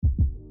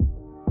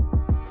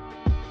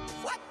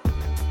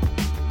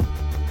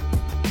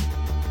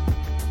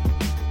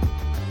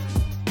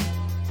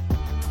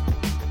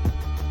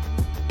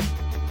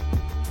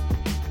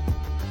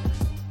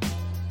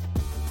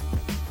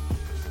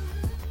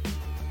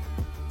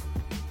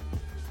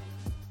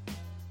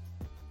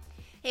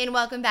And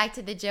welcome back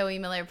to the Joey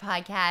Miller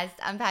Podcast.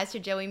 I'm Pastor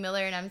Joey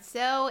Miller, and I'm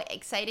so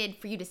excited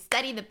for you to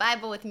study the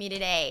Bible with me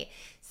today.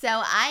 So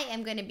I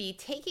am going to be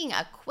taking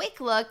a quick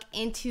look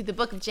into the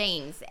book of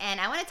James, and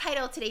I want to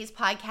title today's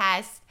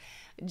podcast,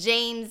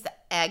 James,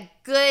 A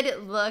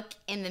Good Look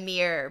in the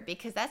Mirror,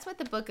 because that's what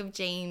the book of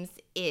James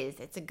is.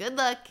 It's a good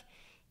look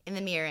in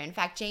the mirror. In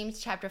fact, James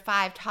chapter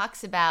 5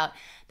 talks about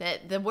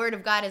that the word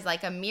of God is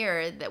like a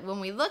mirror, that when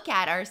we look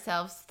at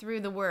ourselves through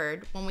the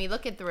word, when we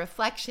look at the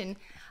reflection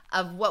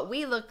of what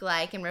we look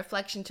like in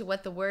reflection to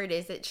what the word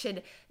is, it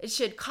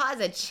should cause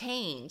a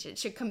change. It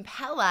should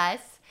compel us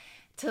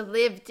to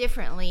live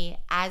differently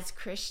as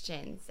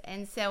Christians.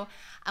 And so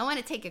I want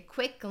to take a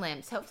quick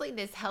glimpse. Hopefully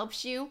this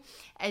helps you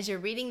as you're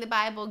reading the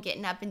Bible,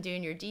 getting up and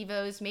doing your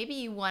devos. Maybe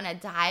you want to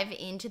dive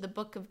into the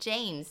book of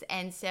James.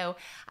 And so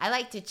I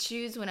like to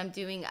choose when I'm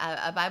doing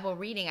a Bible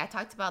reading. I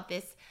talked about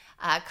this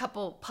a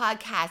couple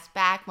podcasts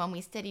back when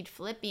we studied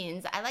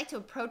Philippians. I like to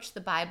approach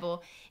the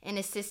Bible in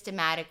a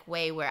systematic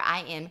way where I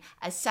am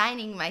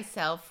assigning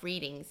myself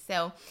readings.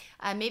 So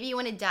maybe you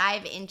want to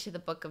dive into the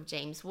book of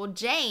James. Well,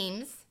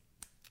 James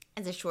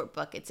is a short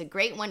book. It's a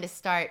great one to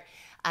start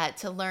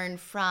to learn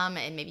from,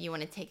 and maybe you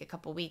want to take a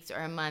couple weeks or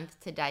a month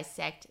to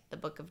dissect the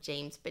book of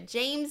James. But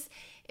James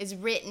is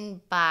written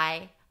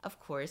by,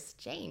 of course,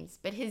 James.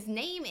 But his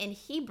name in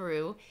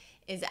Hebrew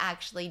is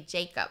actually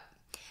Jacob.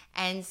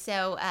 And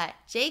so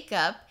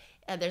Jacob,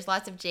 there's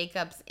lots of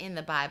Jacobs in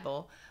the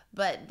Bible,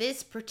 but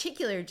this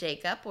particular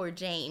Jacob, or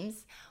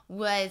James,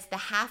 was the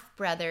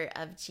half-brother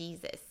of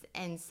Jesus.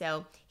 And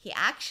so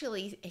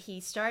he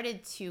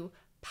started to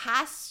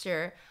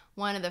pastor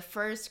one of the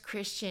first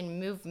Christian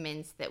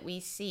movements that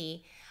we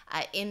see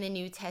in the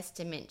New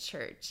Testament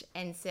church.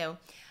 And so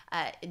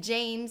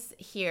James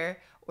here,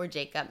 or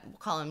Jacob, we'll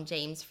call him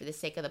James for the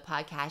sake of the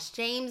podcast.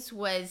 James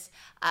was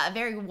a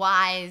very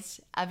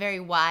wise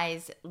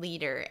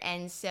leader.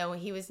 And so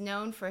he was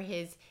known for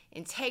his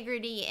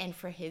integrity and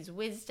for his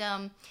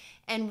wisdom,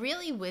 and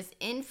really was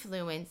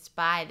influenced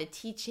by the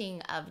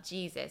teaching of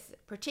Jesus,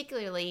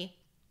 particularly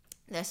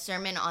the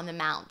Sermon on the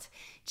Mount.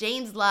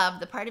 James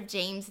loved, the part of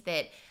James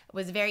that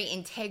was very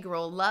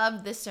integral,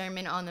 loved the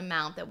Sermon on the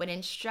Mount that would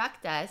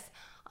instruct us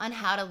on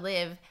how to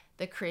live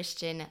the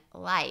Christian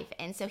life.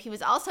 And so he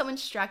was also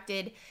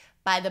instructed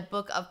by the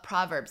book of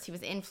Proverbs. He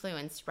was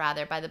influenced,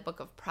 rather, by the book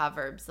of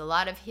Proverbs. A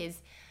lot of his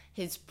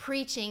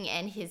preaching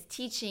and his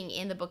teaching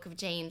in the book of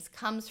James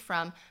comes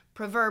from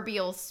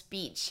proverbial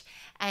speech.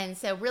 And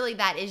so really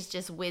that is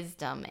just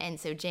wisdom. And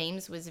so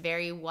James was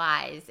very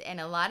wise. And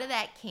a lot of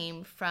that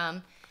came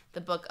from the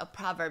book of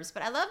Proverbs.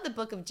 But I love the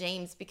book of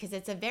James because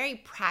it's a very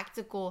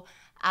practical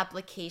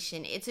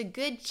application. It's a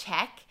good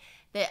check,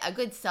 a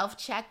good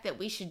self-check that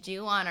we should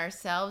do on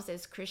ourselves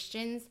as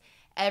Christians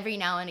every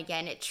now and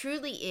again. It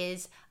truly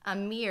is a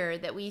mirror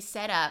that we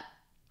set up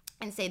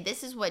and say,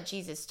 this is what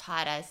Jesus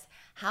taught us.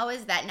 How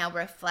is that now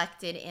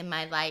reflected in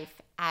my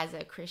life as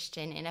a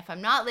Christian? And if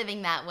I'm not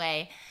living that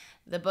way,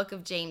 the book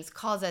of James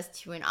calls us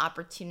to an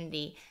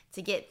opportunity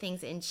to get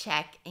things in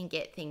check and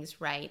get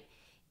things right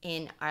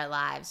in our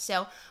lives.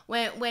 So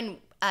when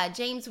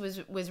James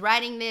was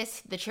writing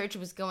this, the church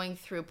was going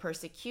through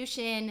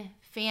persecution,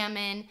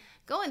 famine,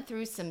 going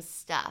through some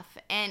stuff.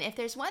 And if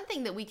there's one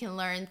thing that we can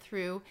learn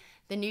through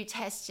the New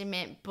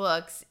Testament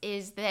books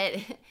is that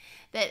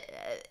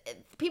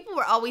people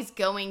were always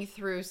going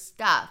through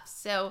stuff.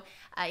 So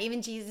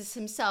even Jesus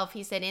himself,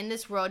 he said, in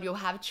this world you'll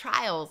have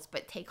trials,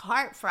 but take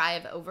heart, for I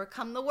have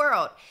overcome the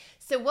world.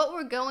 So what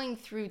we're going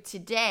through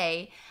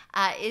today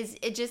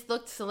it just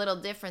looks a little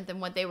different than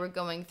what they were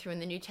going through in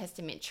the New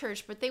Testament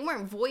church, but they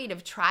weren't void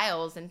of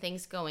trials and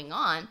things going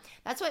on.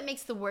 That's what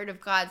makes the Word of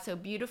God so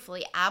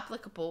beautifully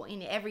applicable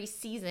in every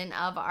season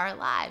of our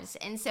lives.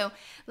 And so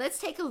let's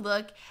take a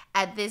look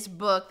at this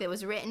book that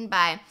was written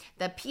by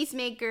the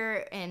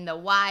peacemaker and the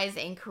wise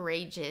and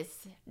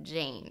courageous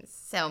James.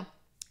 So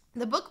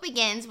the book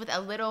begins with a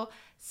little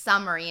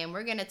summary, and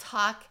we're going to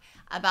talk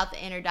about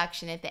the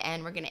introduction at the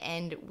end. We're going to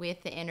end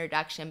with the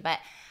introduction. But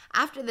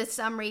after the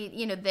summary,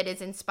 that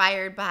is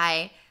inspired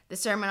by the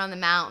Sermon on the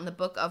Mount and the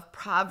book of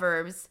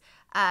Proverbs,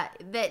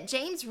 that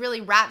James really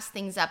wraps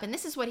things up. And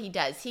this is what he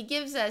does. He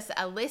gives us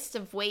a list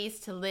of ways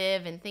to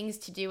live and things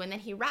to do, and then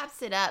he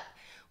wraps it up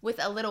with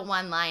a little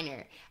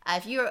one-liner.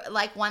 If you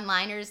like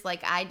one-liners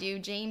like I do,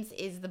 James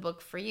is the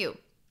book for you.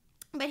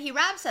 But he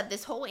wraps up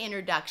this whole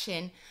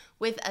introduction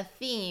with a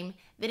theme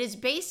that is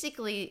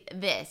basically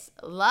this: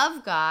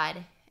 love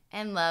God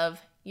and love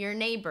your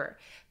neighbor.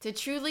 To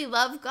truly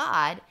love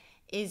God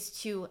is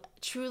to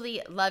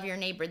truly love your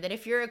neighbor. That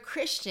if you're a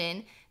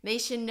Christian, they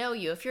should know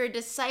you. If you're a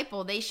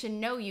disciple, they should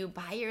know you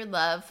by your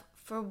love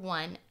for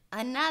one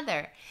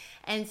another.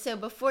 And so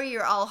before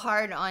you're all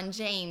hard on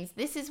James,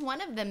 this is one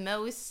of the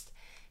most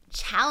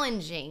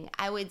challenging,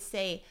 I would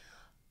say,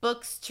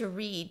 books to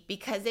read,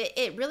 because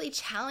it really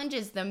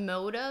challenges the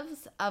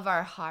motives of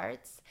our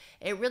hearts.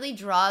 It really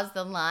draws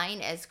the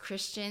line as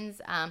Christians.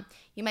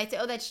 You might say,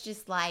 oh, that's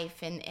just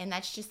life, and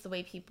that's just the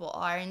way people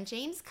are. And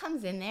James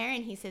comes in there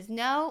and he says,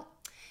 no,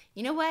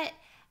 you know what?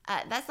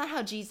 that's not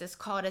how Jesus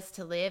called us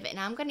to live. And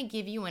I'm going to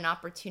give you an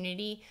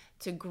opportunity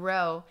to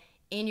grow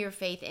in your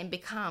faith and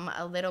become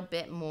a little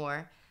bit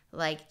more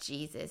like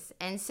Jesus.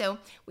 And so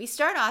we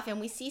start off and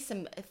we see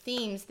some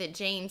themes that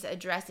James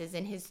addresses,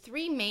 and his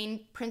three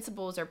main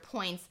principles or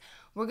points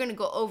we're going to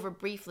go over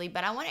briefly,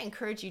 but I want to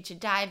encourage you to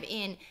dive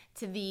in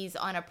to these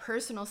on a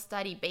personal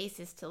study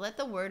basis to let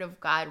the word of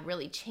God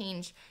really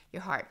change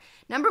your heart.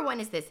 Number one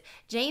is this: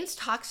 James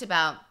talks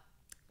about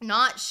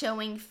not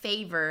showing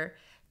favor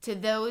to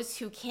those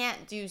who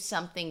can't do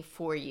something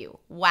for you.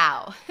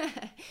 Wow.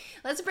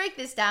 Let's break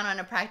this down on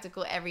a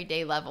practical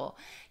everyday level.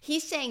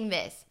 He's saying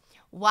this: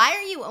 why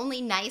are you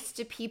only nice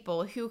to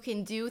people who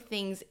can do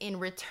things in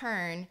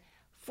return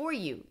for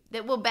you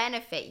that will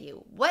benefit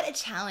you? What a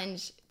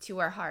challenge to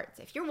our hearts.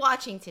 If you're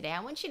watching today, I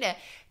want you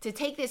to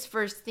take this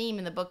first theme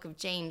in the book of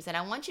James, and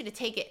I want you to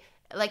take it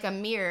like a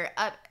mirror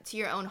up to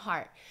your own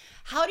heart.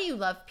 How do you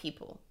love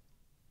people?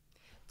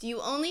 Do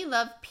you only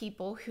love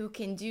people who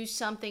can do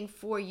something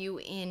for you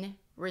in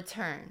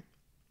return?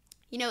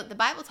 You know, the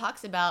Bible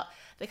talks about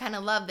the kind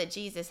of love that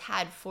Jesus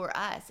had for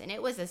us, and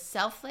it was a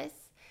selfless,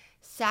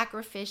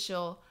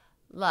 sacrificial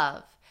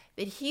love,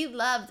 that he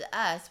loved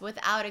us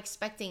without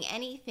expecting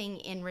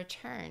anything in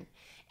return.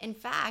 In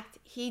fact,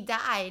 he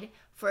died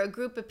for a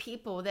group of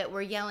people that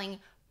were yelling,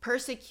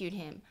 persecute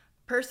him,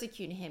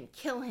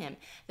 kill him,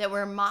 that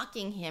were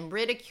mocking him,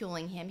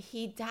 ridiculing him.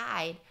 He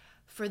died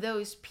for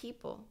those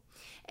people.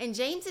 And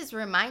James is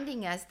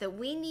reminding us that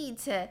we need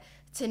to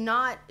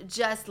not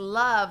just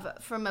love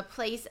from a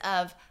place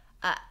of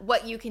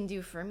what you can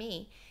do for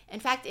me.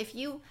 In fact, if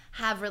you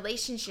have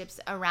relationships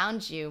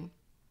around you,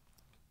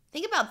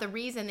 think about the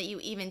reason that you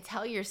even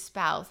tell your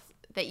spouse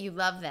that you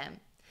love them.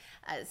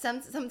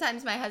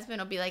 Sometimes my husband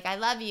will be like, I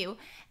love you.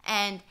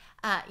 And,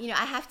 I'll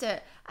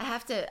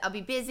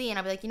be busy, and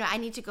I'll be like, I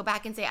need to go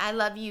back and say, I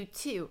love you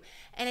too.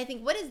 And I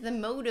think, what is the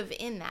motive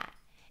in that?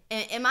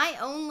 Am I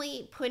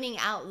only putting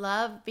out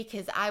love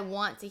because I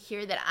want to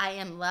hear that I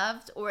am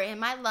loved? Or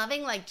am I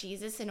loving like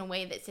Jesus in a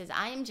way that says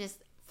I am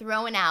just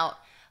throwing out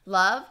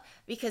love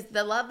because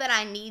the love that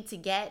I need to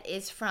get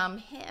is from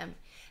him?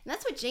 And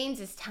that's what James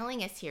is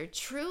telling us here.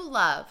 True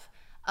love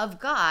of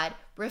God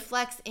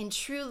reflects in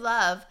true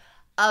love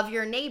of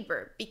your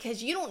neighbor,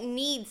 because you don't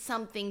need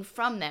something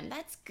from them.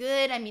 That's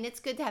good. I mean, it's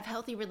good to have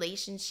healthy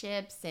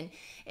relationships, and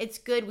it's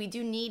good. We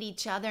do need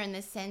each other in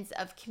the sense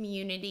of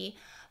community.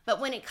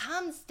 But when it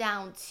comes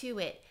down to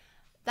it,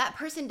 that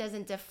person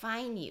doesn't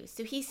define you.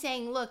 So he's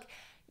saying, look,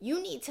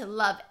 you need to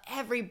love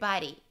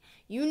everybody.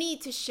 You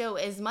need to show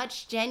as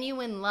much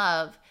genuine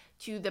love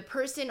to the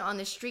person on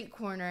the street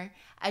corner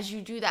as you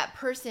do that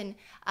person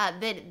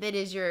that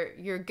is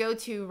your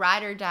go-to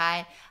ride or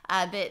die,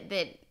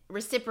 that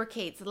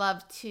reciprocates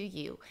love to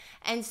you.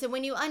 And so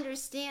when you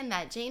understand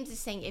that, James is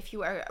saying, if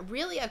you are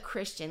really a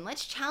Christian,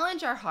 let's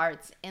challenge our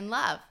hearts in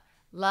love.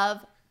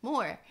 Love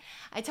more.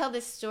 I tell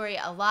this story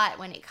a lot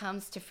when it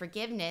comes to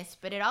forgiveness,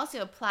 but it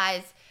also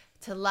applies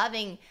to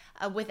loving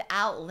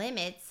without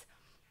limits.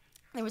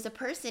 There was a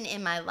person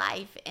in my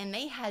life, and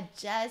they had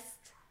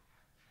just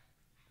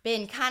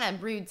been kind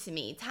of rude to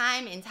me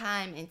time and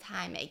time and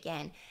time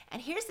again.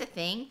 And here's the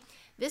thing.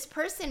 This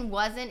person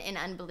wasn't an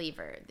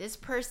unbeliever. This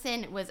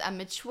person was a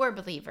mature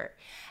believer.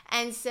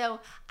 And so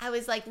I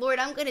was like, Lord,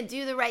 I'm going to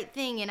do the right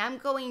thing, and I'm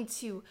going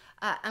to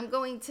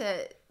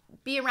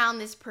be around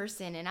this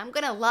person, and I'm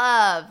going to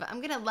love.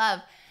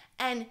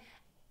 And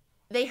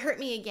they hurt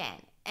me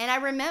again. And I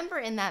remember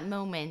in that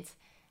moment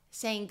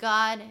saying,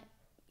 God,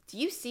 do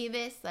you see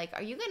this? Like,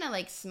 are you going to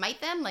like smite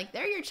them? Like,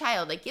 they're your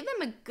child. Like, give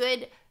them a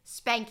good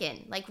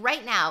spanking. Like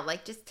right now,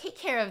 like just take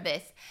care of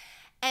this.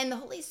 And the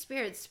Holy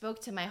Spirit spoke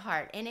to my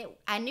heart, and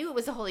I knew it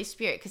was the Holy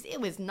Spirit because it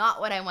was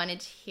not what I wanted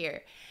to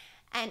hear.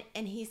 And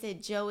he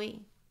said,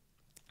 Joey,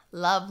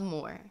 love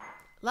more.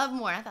 Love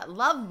more. I thought,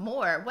 love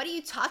more? What are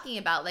you talking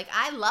about? Like,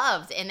 I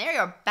loved, and they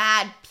are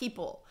bad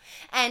people.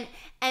 And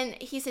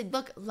he said,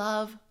 look,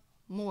 love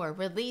more.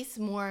 Release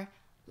more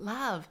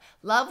love.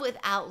 Love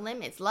without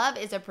limits. Love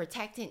is a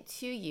protectant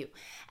to you.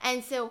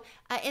 And so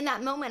in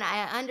that moment,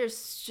 I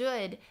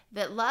understood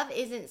that love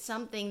isn't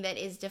something that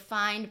is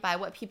defined by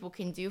what people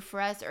can do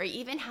for us or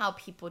even how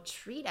people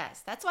treat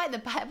us. That's why the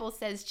Bible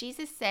says,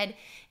 Jesus said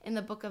in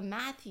the book of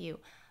Matthew,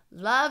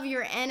 love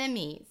your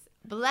enemies.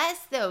 Bless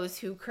those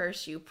who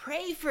curse you.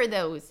 Pray for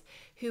those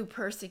who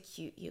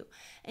persecute you.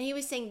 And he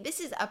was saying this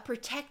is a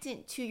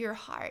protectant to your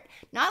heart.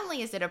 Not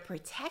only is it a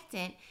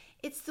protectant,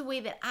 it's the way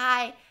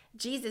that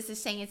Jesus is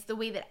saying it's the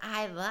way that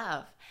I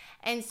love.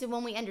 And so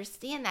when we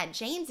understand that,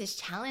 James is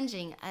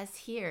challenging us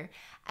here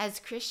as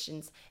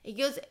Christians. It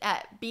goes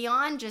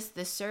beyond just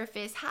the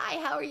surface. Hi,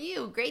 how are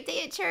you? Great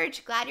day at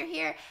church. Glad you're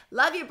here.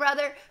 Love you,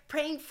 brother.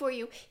 Praying for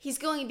you. He's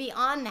going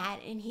beyond that,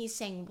 and he's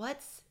saying,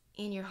 what's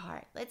in your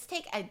heart? Let's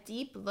take a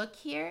deep look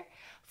here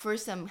for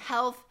some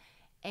health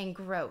and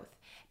growth.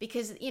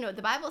 Because,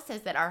 the Bible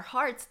says that our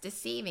heart's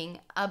deceiving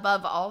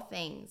above all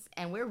things.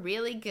 And we're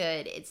really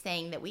good at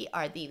saying that we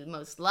are the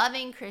most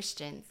loving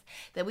Christians,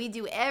 that we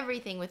do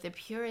everything with the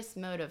purest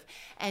motive.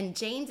 And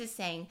James is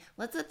saying,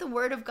 let's let the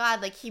word of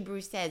God, like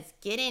Hebrews says,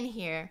 get in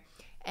here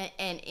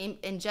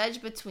and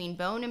judge between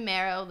bone and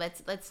marrow.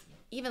 Let's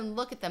even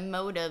look at the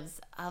motives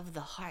of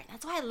the heart.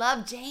 That's why I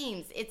love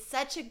James. It's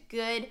such a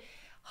good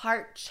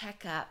heart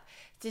checkup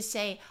to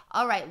say,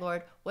 all right,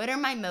 Lord, what are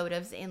my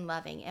motives in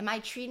loving? Am I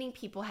treating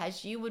people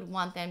as you would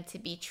want them to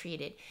be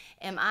treated?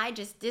 Am I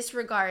just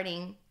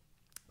disregarding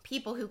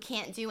people who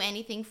can't do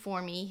anything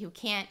for me, who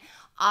can't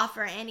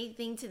offer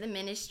anything to the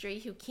ministry,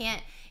 who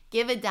can't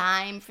give a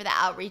dime for the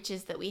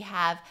outreaches that we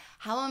have?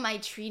 How am I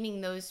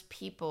treating those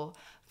people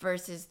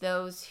versus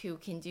those who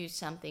can do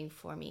something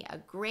for me? A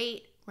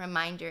great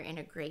reminder and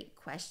a great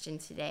question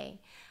today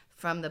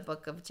from the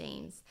book of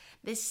James.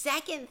 The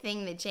second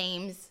thing that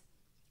James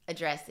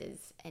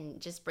addresses,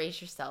 and just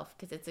brace yourself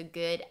because it's a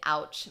good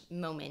ouch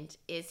moment,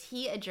 is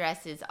he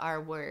addresses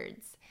our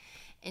words.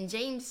 In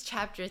James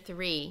chapter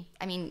 3,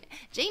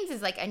 James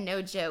is like a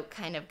no joke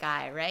kind of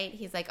guy, right?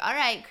 He's like, all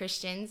right,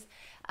 Christians,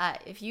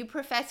 if you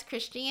profess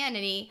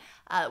Christianity,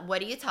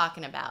 what are you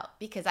talking about?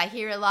 Because I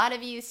hear a lot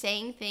of you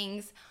saying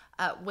things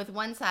with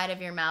one side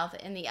of your mouth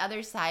and the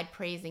other side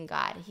praising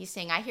God. He's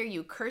saying, I hear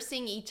you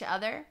cursing each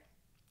other.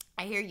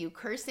 I hear you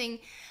cursing,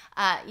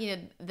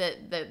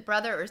 the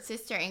brother or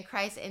sister in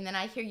Christ, and then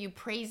I hear you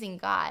praising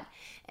God.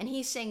 And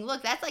he's saying,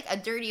 look, that's like a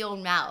dirty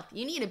old mouth.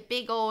 You need a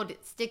big old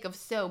stick of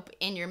soap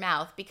in your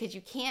mouth because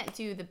you can't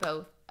do the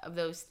both of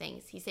those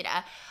things. He said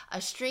a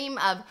stream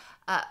of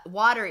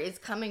water is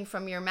coming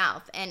from your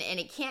mouth, and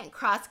it can't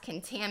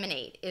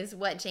cross-contaminate is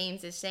what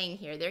James is saying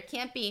here. There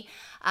can't be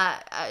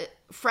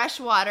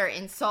fresh water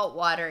and salt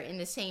water in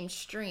the same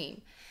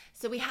stream.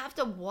 So we have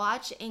to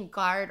watch and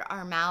guard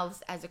our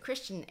mouths as a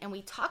Christian. And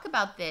we talk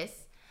about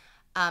this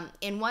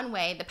in one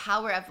way. The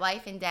power of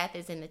life and death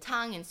is in the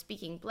tongue, and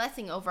speaking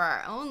blessing over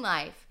our own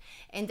life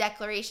and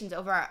declarations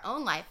over our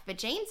own life. But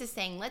James is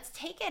saying, let's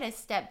take it a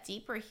step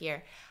deeper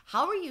here.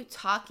 How are you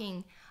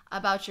talking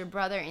about your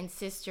brother and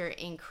sister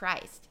in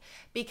Christ?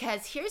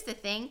 Because here's the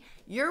thing,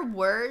 your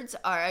words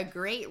are a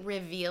great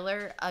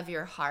revealer of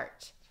your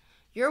heart.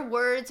 Your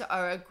words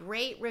are a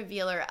great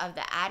revealer of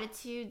the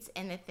attitudes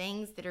and the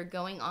things that are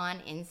going on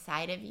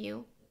inside of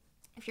you.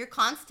 If you're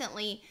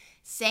constantly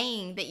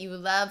saying that you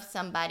love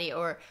somebody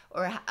or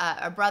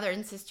a brother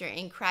and sister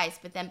in Christ,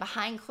 but then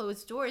behind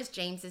closed doors,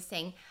 James is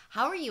saying,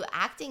 how are you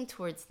acting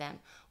towards them?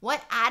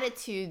 What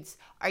attitudes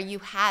are you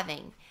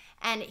having?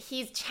 And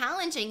he's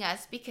challenging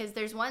us because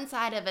there's one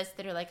side of us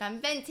that are like, I'm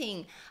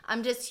venting,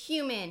 I'm just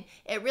human,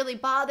 it really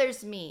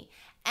bothers me.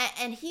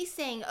 And he's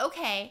saying,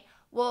 okay,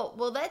 Well,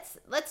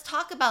 let's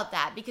talk about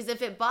that, because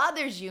if it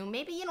bothers you,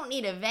 maybe you don't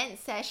need a vent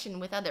session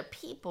with other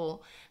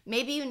people.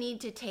 Maybe you need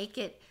to take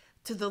it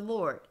to the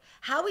Lord.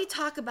 How we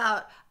talk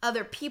about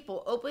other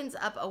people opens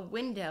up a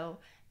window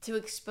to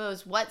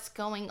expose what's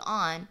going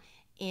on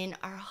in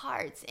our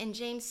hearts. And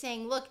James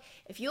saying, look,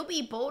 if you'll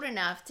be bold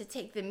enough to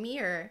take the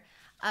mirror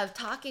of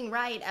talking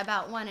right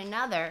about one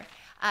another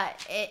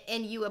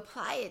and you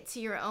apply it to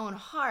your own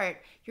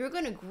heart, you're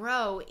going to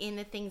grow in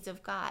the things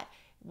of God.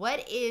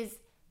 What is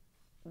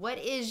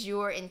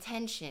your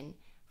intention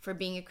for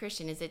being a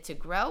Christian? Is it to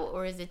grow,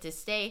 or is it to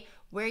stay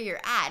where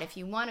you're at? If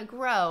you want to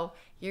grow,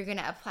 you're going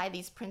to apply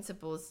these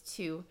principles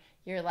to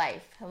your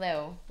life.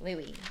 Hello,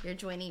 Louie. You're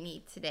joining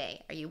me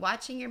today. Are you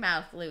watching your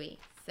mouth, Louie?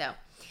 So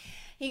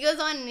he goes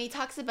on and he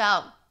talks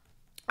about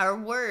our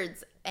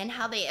words and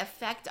how they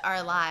affect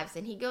our lives.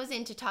 And he goes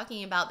into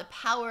talking about the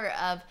power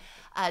of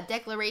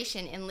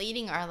declaration in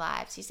leading our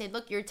lives. He said,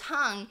 look, your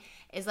tongue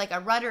is like a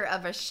rudder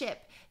of a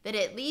ship, that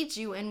it leads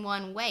you in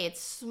one way.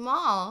 It's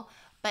small,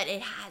 but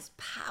it has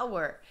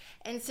power.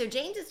 And so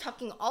James is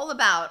talking all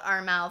about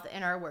our mouth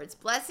and our words,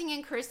 blessing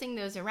and cursing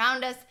those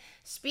around us,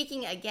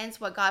 speaking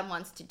against what God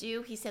wants to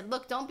do. He said,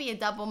 look, don't be a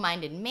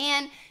double-minded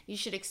man. You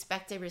should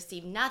expect to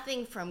receive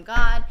nothing from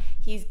God.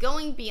 He's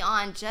going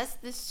beyond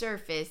just the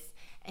surface,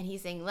 and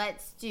he's saying,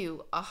 let's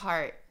do a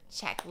heart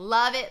check.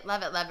 Love it,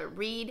 love it, love it.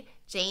 Read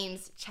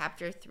James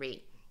chapter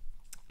 3.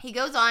 He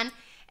goes on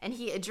and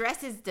he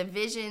addresses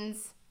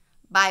divisions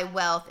by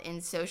wealth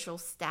and social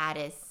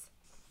status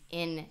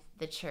in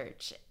the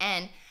church.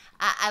 And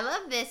I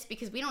love this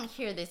because we don't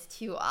hear this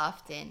too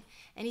often.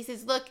 And he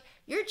says, look,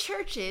 your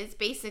churches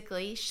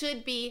basically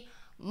should be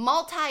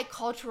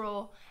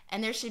multicultural,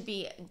 and there should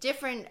be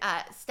different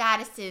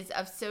statuses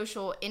of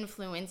social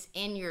influence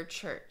in your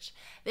church.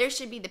 There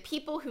should be the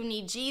people who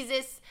need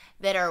Jesus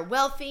that are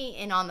wealthy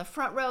and on the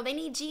front row. They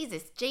need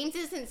Jesus. James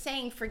isn't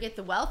saying forget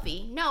the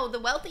wealthy. No, the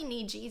wealthy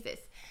need Jesus.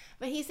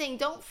 But he's saying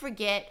don't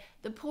forget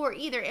the poor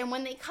either. And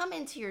when they come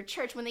into your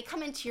church, when they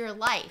come into your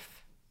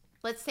life,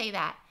 let's say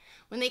that.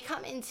 When they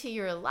come into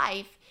your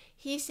life,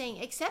 he's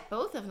saying accept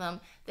both of them,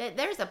 that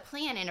there's a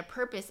plan and a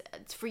purpose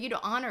for you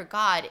to honor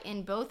God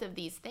in both of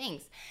these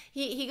things.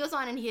 He goes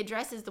on and he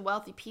addresses the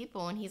wealthy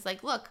people, and he's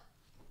like, look,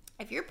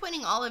 if you're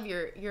putting all of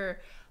your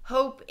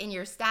hope and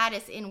your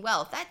status in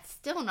wealth, that's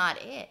still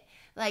not it.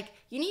 Like,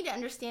 you need to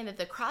understand that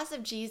the cross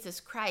of Jesus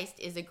Christ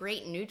is a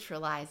great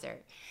neutralizer.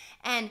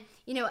 And,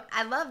 you know,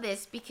 I love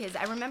this because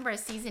I remember a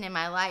season in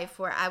my life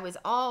where I was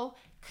all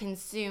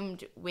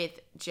consumed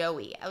with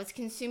Joey. I was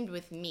consumed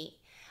with me.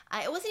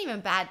 It wasn't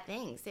even bad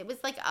things. It was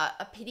like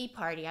a pity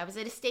party. I was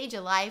at a stage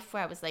of life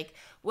where I was like,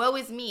 woe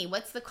is me.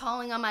 What's the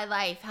calling on my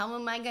life? How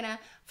am I going to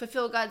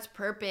fulfill God's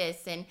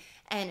purpose? And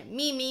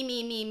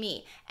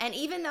me. And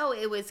even though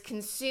it was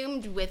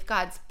consumed with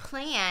God's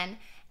plan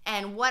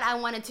and what I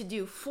wanted to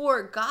do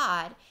for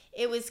God,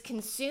 it was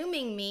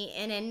consuming me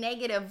in a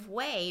negative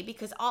way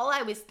because all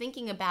I was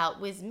thinking about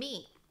was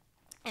me.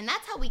 And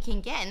that's how we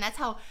can get, and that's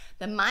how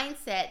the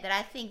mindset that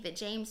I think that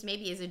James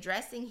maybe is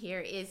addressing here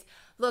is,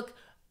 look,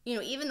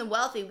 even the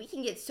wealthy, we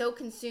can get so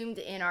consumed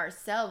in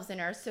ourselves, in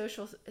our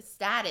social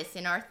status,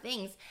 in our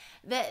things,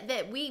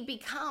 that we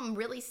become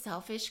really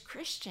selfish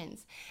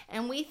Christians.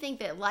 And we think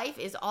that life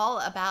is all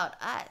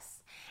about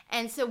us.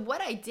 And so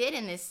what I did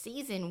in this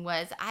season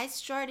was I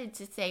started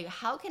to say,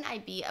 how can I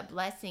be a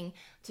blessing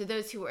to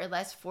those who are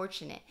less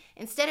fortunate?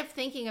 Instead of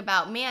thinking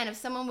about, man, if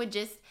someone would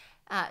just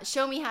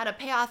show me how to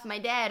pay off my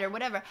debt or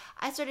whatever,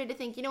 I started to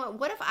think,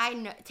 what if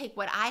I take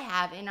what I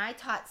have and I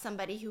taught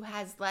somebody who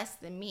has less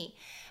than me?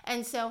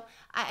 And so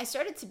I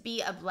started to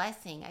be a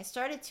blessing. I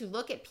started to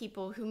look at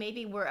people who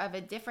maybe were of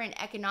a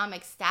different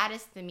economic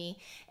status than me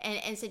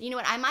and said,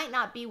 I might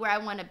not be where I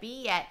want to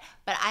be yet,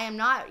 but I am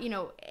not,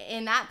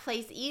 in that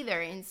place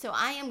either. And so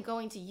I am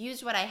going to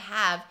use what I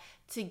have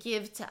to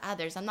give to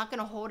others. I'm not going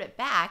to hold it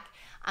back.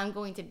 I'm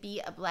going to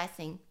be a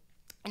blessing.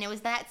 And it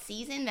was that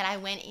season that I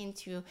went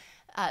into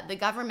the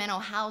governmental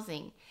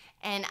housing,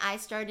 and I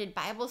started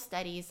Bible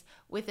studies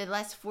with the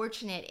less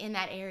fortunate in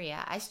that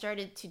area. I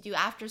started to do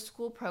after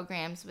school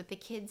programs with the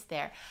kids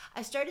there.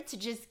 I started to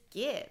just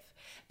give,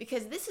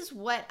 because this is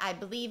what I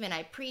believe and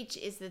I preach,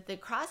 is that the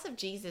cross of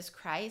Jesus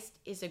Christ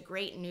is a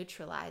great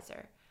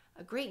neutralizer.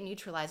 A great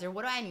neutralizer.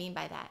 What do I mean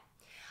by that?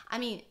 I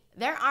mean,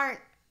 there aren't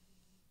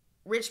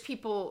rich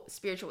people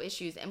spiritual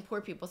issues and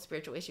poor people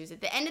spiritual issues. At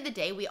the end of the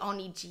day, we all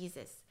need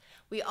Jesus.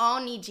 We all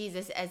need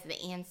Jesus as the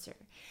answer.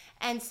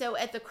 And so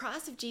at the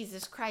cross of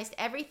Jesus Christ,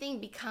 everything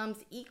becomes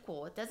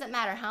equal. It doesn't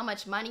matter how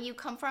much money you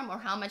come from or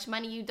how much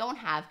money you don't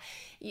have.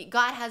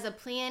 God has a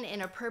plan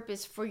and a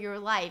purpose for your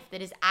life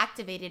that is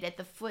activated at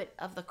the foot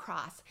of the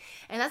cross.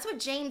 And that's what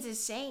James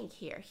is saying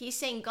here. He's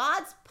saying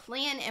God's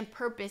plan and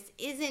purpose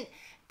isn't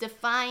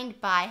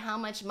defined by how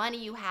much money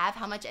you have,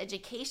 how much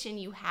education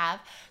you have.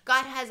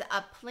 God has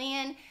a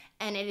plan,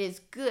 and it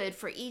is good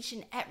for each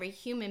and every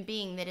human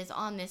being that is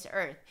on this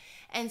earth.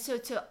 And so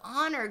to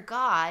honor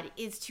God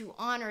is to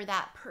honor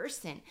that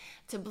person,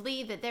 to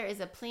believe that there is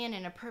a plan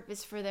and a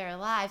purpose for their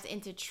lives,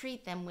 and to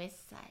treat them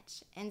with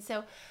such. And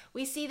so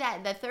we see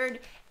that the third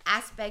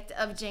aspect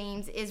of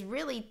James is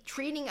really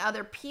treating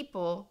other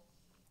people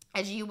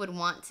as you would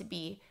want to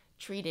be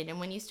treated. And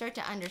when you start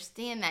to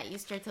understand that, you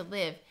start to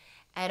live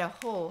at a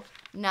whole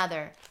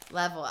nother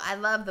level. I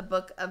love the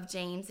book of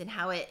James and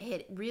how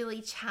it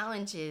really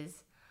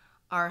challenges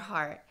our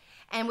heart.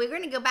 And we're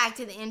going to go back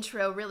to the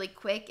intro really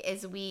quick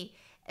as we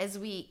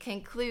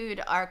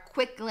conclude our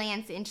quick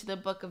glance into the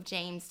book of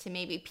James to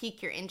maybe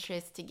pique your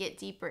interest to get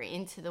deeper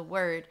into the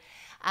word.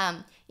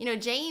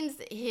 James,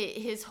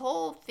 his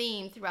whole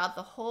theme throughout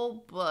the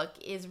whole book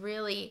is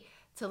really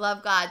to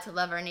love God, to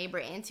love our neighbor,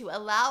 and to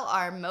allow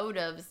our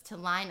motives to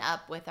line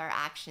up with our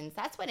actions.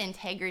 That's what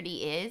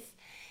integrity is.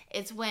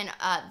 It's when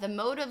the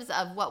motives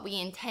of what we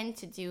intend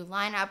to do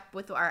line up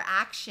with our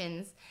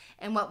actions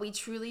and what we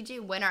truly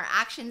do, when our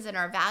actions and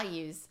our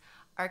values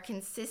are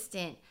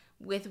consistent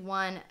with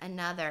one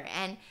another.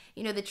 And,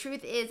 the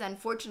truth is,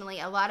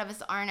 unfortunately, a lot of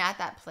us aren't at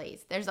that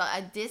place. There's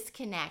a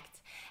disconnect.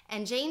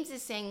 And James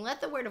is saying,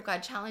 let the word of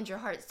God challenge your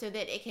heart so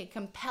that it can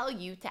compel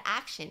you to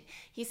action.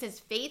 He says,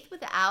 faith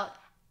without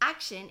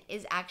action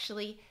is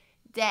actually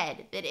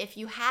dead. That if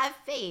you have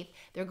faith,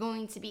 there are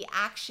going to be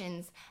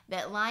actions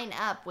that line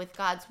up with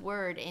God's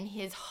word and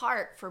his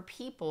heart for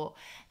people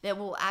that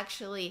will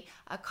actually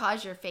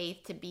cause your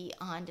faith to be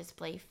on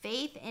display.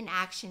 Faith and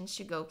action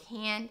should go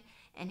hand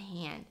in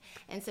hand.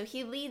 And so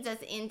he leads us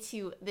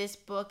into this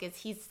book as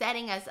he's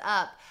setting us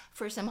up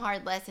for some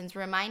hard lessons,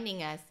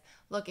 reminding us,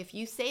 look, if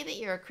you say that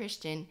you're a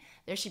Christian,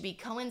 there should be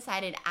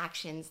coincided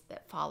actions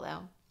that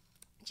follow.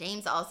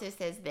 James also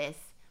says this.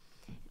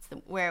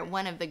 Where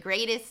one of the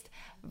greatest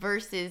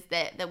verses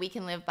that we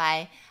can live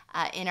by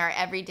in our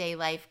everyday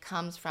life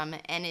comes from,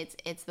 and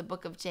it's the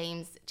book of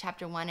James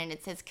chapter 1, and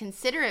it says,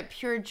 consider it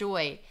pure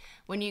joy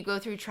when you go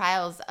through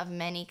trials of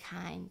many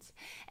kinds.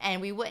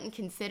 And we wouldn't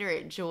consider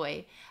it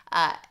joy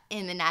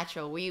in the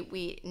natural.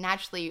 We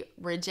naturally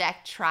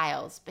reject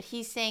trials, but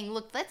he's saying,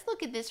 look, let's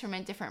look at this from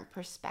a different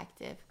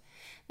perspective.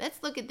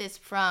 Let's look at this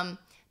from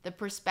the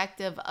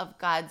perspective of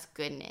God's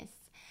goodness.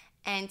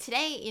 And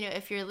today,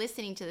 if you're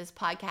listening to this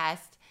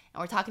podcast, and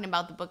we're talking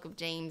about the book of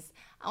James,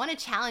 I want to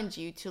challenge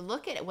you to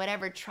look at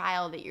whatever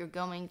trial that you're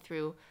going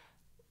through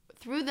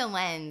the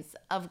lens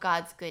of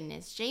God's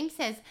goodness. James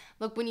says,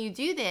 look, when you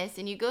do this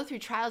and you go through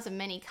trials of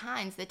many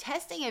kinds, the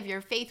testing of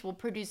your faith will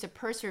produce a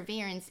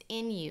perseverance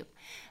in you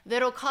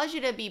that'll cause you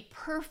to be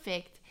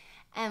perfect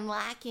and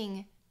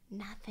lacking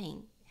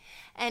nothing.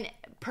 And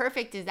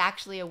perfect is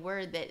actually a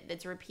word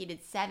that's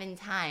repeated 7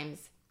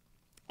 times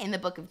in the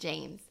book of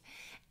James.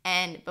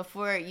 And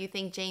before you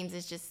think James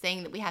is just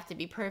saying that we have to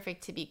be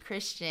perfect to be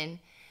Christian,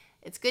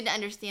 it's good to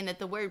understand that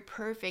the word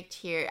perfect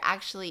here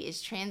actually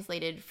is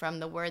translated from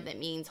the word that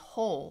means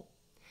whole.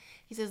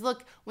 He says,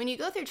 look, when you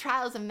go through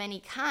trials of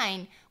many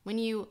kind, when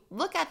you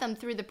look at them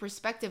through the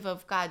perspective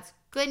of God's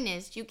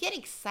goodness, you get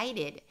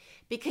excited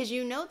because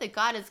you know that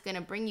God is going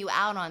to bring you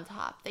out on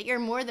top, that you're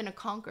more than a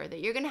conqueror,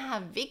 that you're going to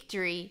have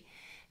victory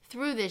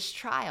through this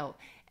trial.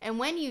 And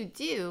when you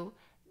do,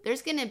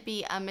 there's going to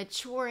be a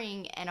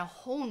maturing and a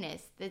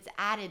wholeness that's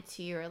added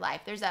to your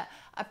life. There's a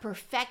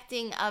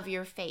perfecting of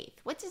your faith.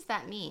 What does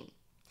that mean?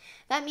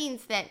 That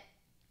means that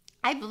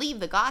I believe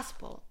the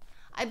gospel.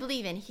 I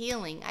believe in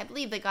healing. I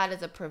believe that God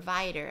is a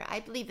provider. I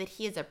believe that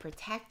he is a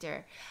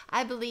protector.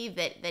 I believe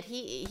that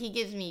he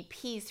gives me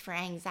peace for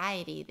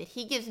anxiety, that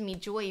he gives me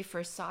joy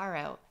for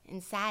sorrow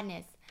and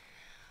sadness.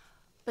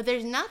 But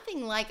there's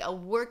nothing like a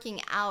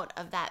working out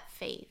of that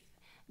faith.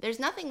 There's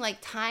nothing like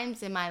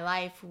times in my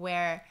life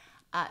where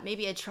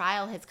maybe a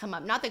trial has come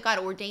up. Not that God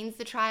ordains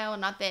the trial,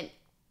 not that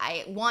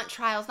I want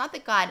trials, not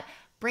that God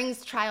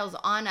brings trials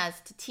on us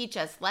to teach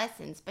us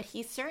lessons, but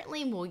he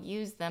certainly will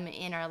use them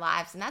in our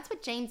lives. And that's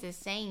what James is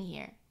saying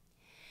here.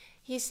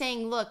 He's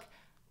saying, look,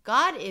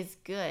 God is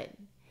good.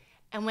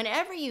 And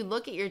whenever you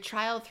look at your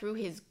trial through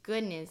his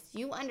goodness,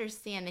 you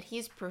understand that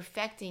he's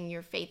perfecting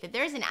your faith, that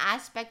there's an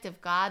aspect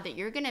of God that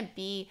you're going to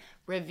be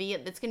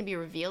revealed, that's going to be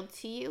revealed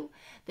to you,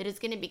 that is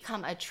going to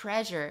become a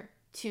treasure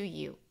to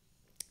you.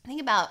 Think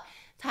about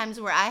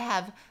times where I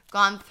have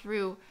gone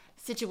through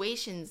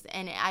situations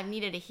and I've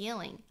needed a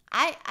healing.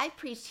 I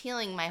preached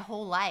healing my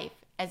whole life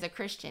as a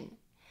Christian.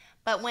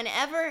 But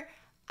whenever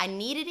I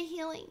needed a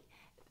healing,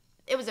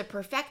 it was a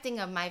perfecting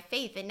of my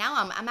faith. And now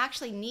I'm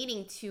actually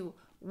needing to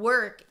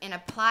work and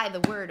apply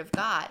the word of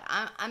God.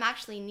 I'm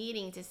actually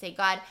needing to say,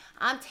 God,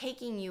 I'm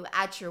taking you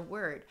at your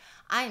word.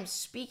 I am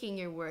speaking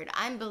your word.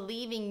 I'm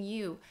believing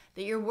you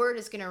that your word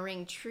is going to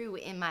ring true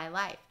in my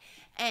life.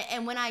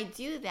 And when I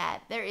do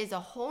that, there is a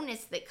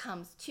wholeness that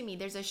comes to me.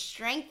 There's a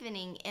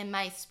strengthening in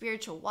my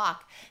spiritual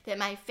walk, that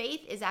my faith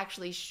is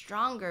actually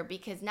stronger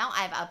because now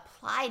I've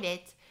applied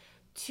it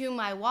to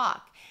my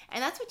walk.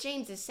 And that's what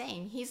James is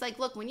saying. He's like,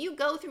 look, when you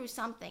go through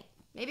something,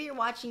 maybe you're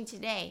watching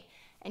today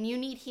and you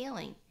need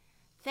healing,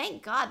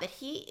 thank God that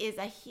he is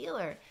a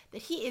healer,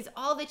 that he is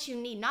all that you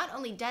need. Not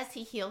only does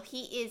he heal,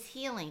 he is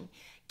healing.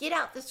 Get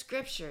out the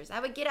scriptures. I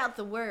would get out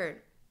the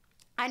word.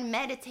 I'd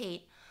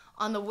meditate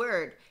on the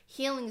word,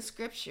 healing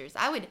scriptures.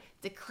 I would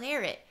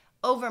declare it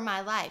over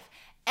my life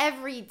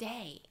every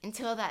day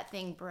until that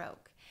thing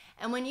broke.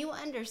 And when you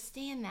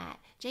understand that,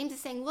 James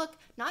is saying, look,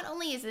 not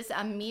only is this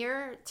a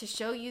mirror to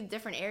show you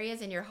different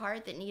areas in your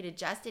heart that need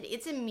adjusted,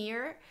 it's a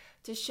mirror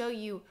to show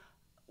you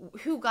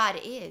who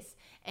God is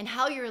and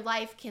how your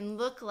life can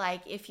look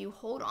like if you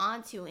hold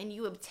on to and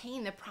you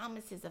obtain the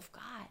promises of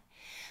God.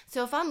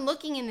 So if I'm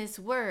looking in this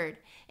word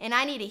and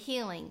I need a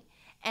healing,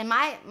 and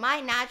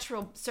my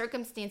natural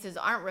circumstances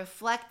aren't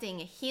reflecting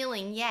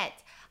healing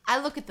yet, I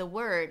look at the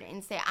word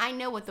and say, I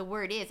know what the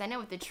word is. I know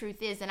what the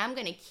truth is. And I'm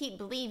going to keep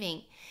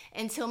believing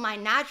until my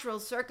natural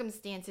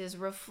circumstances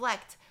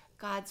reflect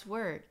God's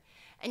word.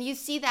 And you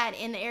see that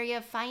in the area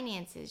of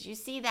finances. You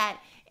see that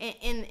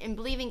in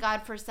believing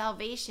God for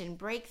salvation,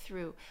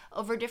 breakthrough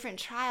over different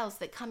trials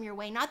that come your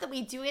way. Not that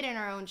we do it in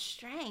our own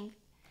strength,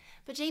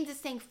 but James is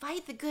saying,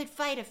 fight the good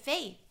fight of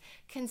faith.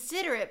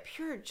 Consider it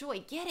pure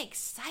joy. Get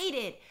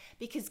excited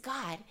because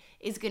God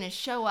is going to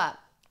show up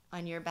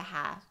on your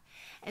behalf.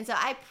 And so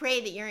I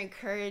pray that you're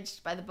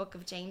encouraged by the book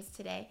of James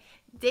today.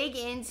 Dig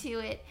into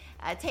it.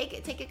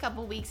 Take a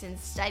couple weeks and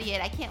study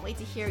it. I can't wait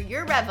to hear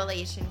your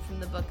revelation from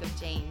the book of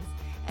James.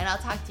 And I'll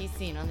talk to you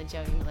soon on the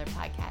Joey Miller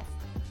Podcast.